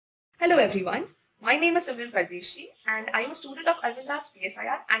Hello everyone, my name is Arvind Rajpurohit and I am a student of Arvinda's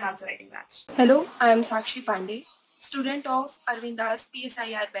PSIR and Answer Writing batch. Hello, I am Sakshi Pandey, student of Arvinda's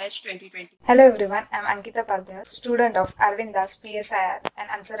PSIR batch 2020. Hello everyone, I am Ankita Padhyay, student of Arvinda's PSIR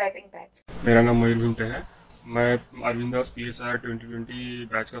and Answer Writing batch. मेरा नाम मयूर गुमटे है। मैं अरविंदास PSIR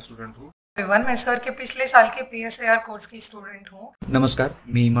 2020 batch का student हूँ। Everyone, मैं sir के पिछले साल के PSIR कोर्स की स्टूडेंट हूँ। नमस्कार,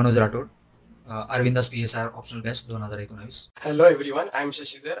 मी Manoj Rathod, अरविंदास PSIR optional batch 2019. Hello everyone, I am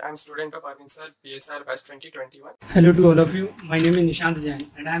Shashidhar. I am student of Arvind sir PSIR batch 2021. Hello to all of you. My name is Nishant Jain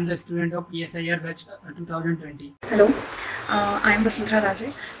and I am the student of PSIR batch 2020. Hello, I am Basundhara Raje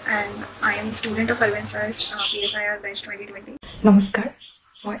and I am student of Arvind sir's PSIR batch 2020. নমস্কাৰ,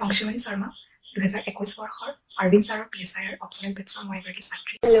 মই অংশুমণি শৰ্মা 2021 বৰ্ষৰ Arvind sir PSIR optional batch মই এগৰাকী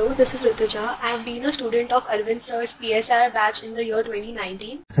ছাত্ৰী। Hello, this is Rituja. I have been a student of Arvind sir's PSIR batch in the year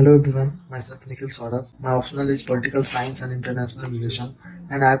 2019. Hello everyone, myself Nikhil Saurabh. My optional is Political Science and International Relation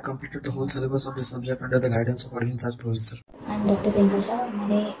and I have completed the whole syllabus of this subject under the guidance of Arvind Rajpurohit sir. I am Dr. Tenkasha.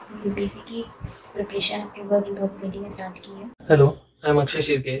 मैंने UPSC की preparation अक्टूबर 2020 में start की है। Hello, I am Akshay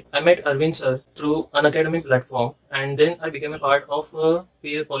Shirke. I met Arvind sir through an academic platform and then I became a part of a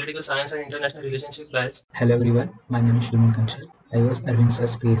Political Science and International Relationship batch. Hello everyone, my name is Shriman Kanchal. I was Arvind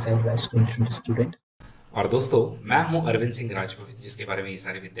sir's PSIR batch 2020 student. और दोस्तों, मैं हूं अरविंद सिंह राजपुरोहित, जिसके बारे में ये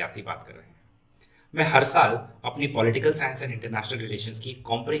सारे विद्यार्थी बात कर रहे हैं। मैं हर साल अपनी political science and international relations की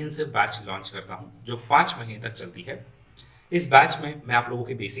कॉम्प्रिहेंसिव बैच लॉन्च करता हूं, जो 5 महीने तक चलती है। इस बैच में मैं आप लोगों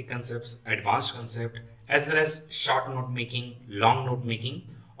के basic concepts, advanced concept, as well as short note making, long note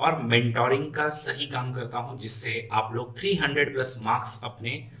making और मेंटोरिंग का सही काम करता हूं, जिससे आप लोग 300 प्लस मार्क्स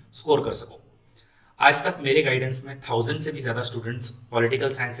अपने स्कोर कर सको। आज तक मेरे गाइडेंस में 1000 से भी ज़्यादा students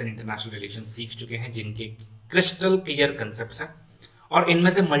political science and international relation सीख चुके हैं, जिनके क्रिस्टल क्लियर कंसेप्ट्स हैं। और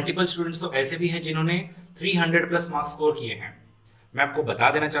इनमें से मल्टीपल स्टूडेंट्स तो ऐसे भी हैं जिन्होंने 300 प्लस मार्क्स स्कोर किए हैं। मैं आपको बता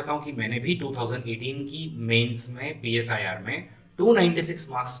देना चाहता हूं कि मैंने भी 2018 की मेंस में PSIR में 296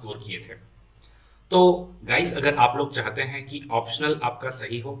 मार्क्स स्कोर किए थे। तो गाइस, अगर आप लोग चाहते हैं कि ऑप्शनल आपका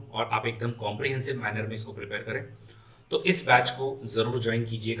सही हो और आप एकदम कॉम्प्रिहेंसिव मैनर में इसको प्रिपेयर करें, तो इस बैच को जरूर ज्वाइन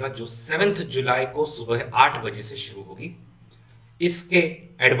कीजिएगा, जो 7 जुलाई को सुबह 8 बजे से शुरू होगी। इसके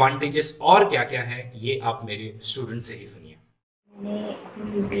एडवांटेजेस और क्या क्या है, ये आप मेरे स्टूडेंट से ही सुनिए। मैंने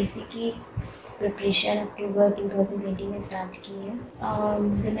अपनी UPSC की प्रिपरेशन अक्टूबर 2020 में स्टार्ट की है।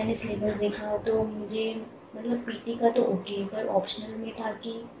 जब मैंने सिलेबस देखा तो मुझे मतलब PT का तो ओके, पर ऑप्शनल में था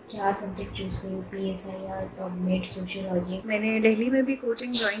कि क्या सब्जेक्ट चूज़ करूँ, PSIR, पबमेड, सोशियोलॉजी। मैंने दिल्ली में भी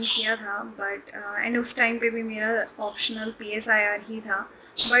कोचिंग ज्वाइन किया था बट एंड उस टाइम पे भी मेरा ऑप्शनल PSIR ही था,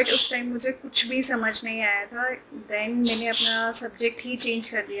 बट उस टाइम मुझे कुछ भी समझ नहीं आया था। देन मैंने अपना सब्जेक्ट ही चेंज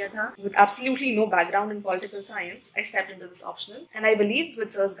कर दिया था। With absolutely no background in political science, I stepped into this optional and I believed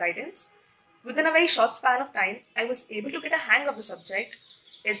with sir's guidance, within a very short span of time, I was able to get a hang of the subject,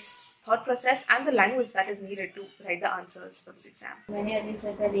 its thought process and the language that is needed to write the answers for this exam. मैंने Arvind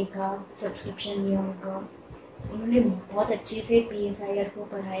sir का देखा, subscription लिया उनका, उन्होंने बहुत अच्छे से PSIR को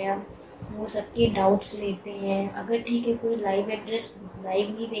पढ़ाया। वो सबके डाउट्स लेते हैं। अगर ठीक है कोई लाइव एड्रेस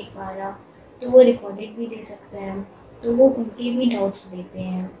लाइव नहीं देख पा रहा तो वो रिकॉर्डेड भी दे सकता है, तो वो उनके भी डाउट्स लेते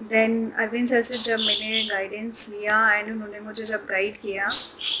हैं। देन अरविंद सर से जब मैंने गाइडेंस लिया एंड उन्होंने मुझे जब गाइड किया,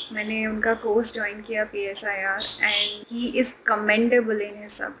 मैंने उनका कोर्स ज्वाइन किया PSIR and he is commendable in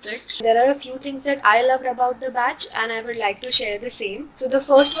his subject. There are a few things that I loved about the batch and I would like to share the same. So the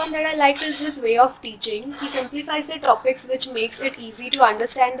first one that I liked is his way of teaching. He simplifies the topics, which makes it easy to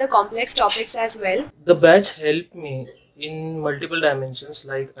understand the complex topics as well. The batch helped me in multiple dimensions,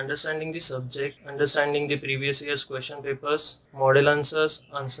 like understanding the subject, understanding the previous year's question papers, model answers,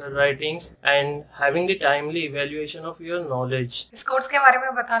 answer writings, and having the timely evaluation of your knowledge. इस course के बारे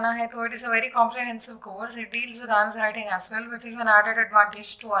में बताना है तो it is a very comprehensive course. It deals with answer writing as well, which is an added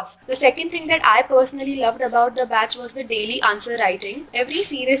advantage to us. The second thing that I personally loved about the batch was the daily answer writing. Every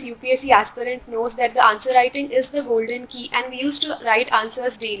serious UPSC aspirant knows that the answer writing is the golden key, and we used to write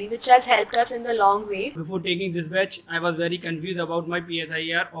answers daily, which has helped us in the long way. Before taking this batch, I was very confused about my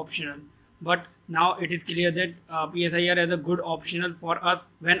PSIR optional, but now it is clear that PSIR is a good optional for us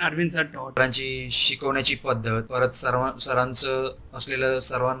when Arvind sir taught. सरांची शिकवण्याची पद्धत, परत सरांचं असलेलं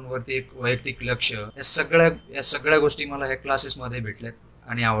सर्वांवरती एक वैयक्तिक लक्ष, या सगळ्या गोष्टी मला ह्या क्लासेसमध्ये भेटल्यात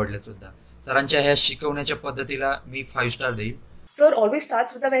आणि आवडल्यात सुद्धा। सरांच्या ह्या शिकवण्याच्या पद्धतीला मी 5 स्टार देईल। Sir always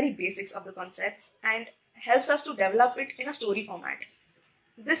starts with the very basics of the concepts and helps us to develop it in a story format.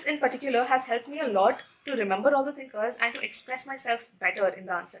 This in particular has helped me a lot to remember all the thinkers and to express myself better in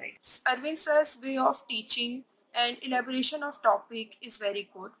the answer writing. Arvind sir's way of teaching and elaboration of topic is very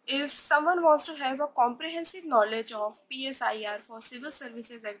good. If someone wants to have a comprehensive knowledge of PSIR for civil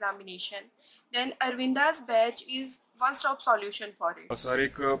services examination, then Arvinda's batch is one-stop solution for it. Sir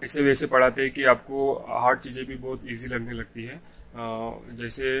एक ऐसे वैसे पढ़ाते हैं कि आपको hard चीज़ें भी बहुत इजी लगने लगती है।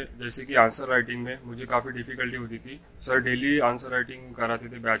 जैसे कि आंसर राइटिंग में मुझे काफ़ी डिफिकल्टी होती थी। सर डेली आंसर राइटिंग कराते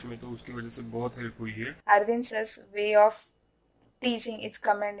थे बैच में, तो उसकी वजह से बहुत हेल्प हुई है। Arvind sir's way of teaching is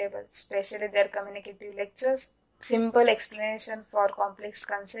commendable, especially their communicative lectures, simple explanation for complex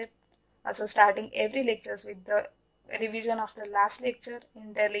concept, also starting every lectures with the revision of the last lecture,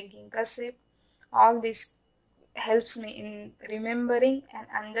 interlinking concept. All this helps me in remembering and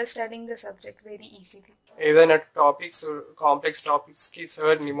understanding the subject very easily. ఏదైనా topics complex topics కి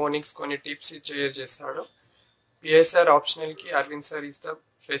sir mnemonics కొన్ని tips share చేస్తాడు. PSR optional కి Arvind sir is the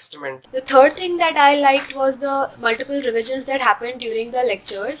best mentor. The third thing that I liked was the multiple revisions that happened during the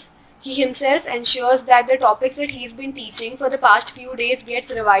lectures. He himself ensures that the topics that he's been teaching for the past few days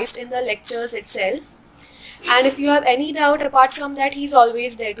gets revised in the lectures itself. And if you have any doubt apart from that, he's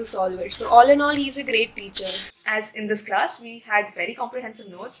always there to solve it. So all in all, he's a great teacher. As in this class, we had very comprehensive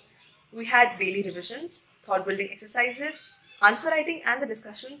notes. We had daily revisions, thought-building exercises, answer writing and the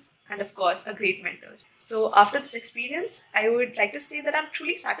discussions, and of course, a great mentor. So after this experience, I would like to say that I'm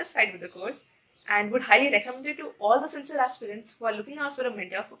truly satisfied with the course and would highly recommend it to all the sincere aspirants who are looking out for a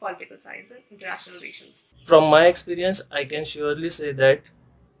mentor for political science and international relations. From my experience, I can surely say that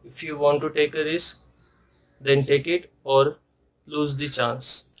if you want to take a risk, then take it or lose the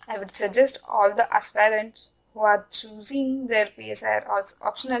chance. I would suggest all the aspirants who are choosing their PSIR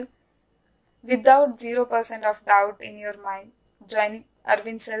optional without 0% of doubt in your mind, join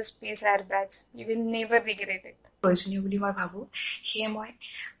Arvind sir's PSIR batch. You will never regret it. প্ৰয়োজনীয় বুলি মই ভাবোঁ। সেয়ে মই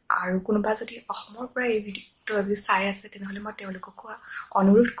আৰু কোনোবা যদি অসমৰ পৰা এই ভিডিঅ'টো আজি চাই আছে তেনেহ'লে মই তেওঁলোককো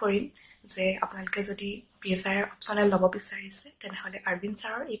অনুৰোধ কৰিম যে আপোনালোকে যদি PSIR অপশ্যনেল ল'ব বিচাৰিছে তেনেহ'লে অৰবিন্দ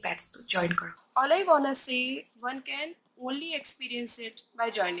ছাৰৰ এই বেটছটো জইন কৰক। All I wanna say, one can only experience it by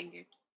joining it.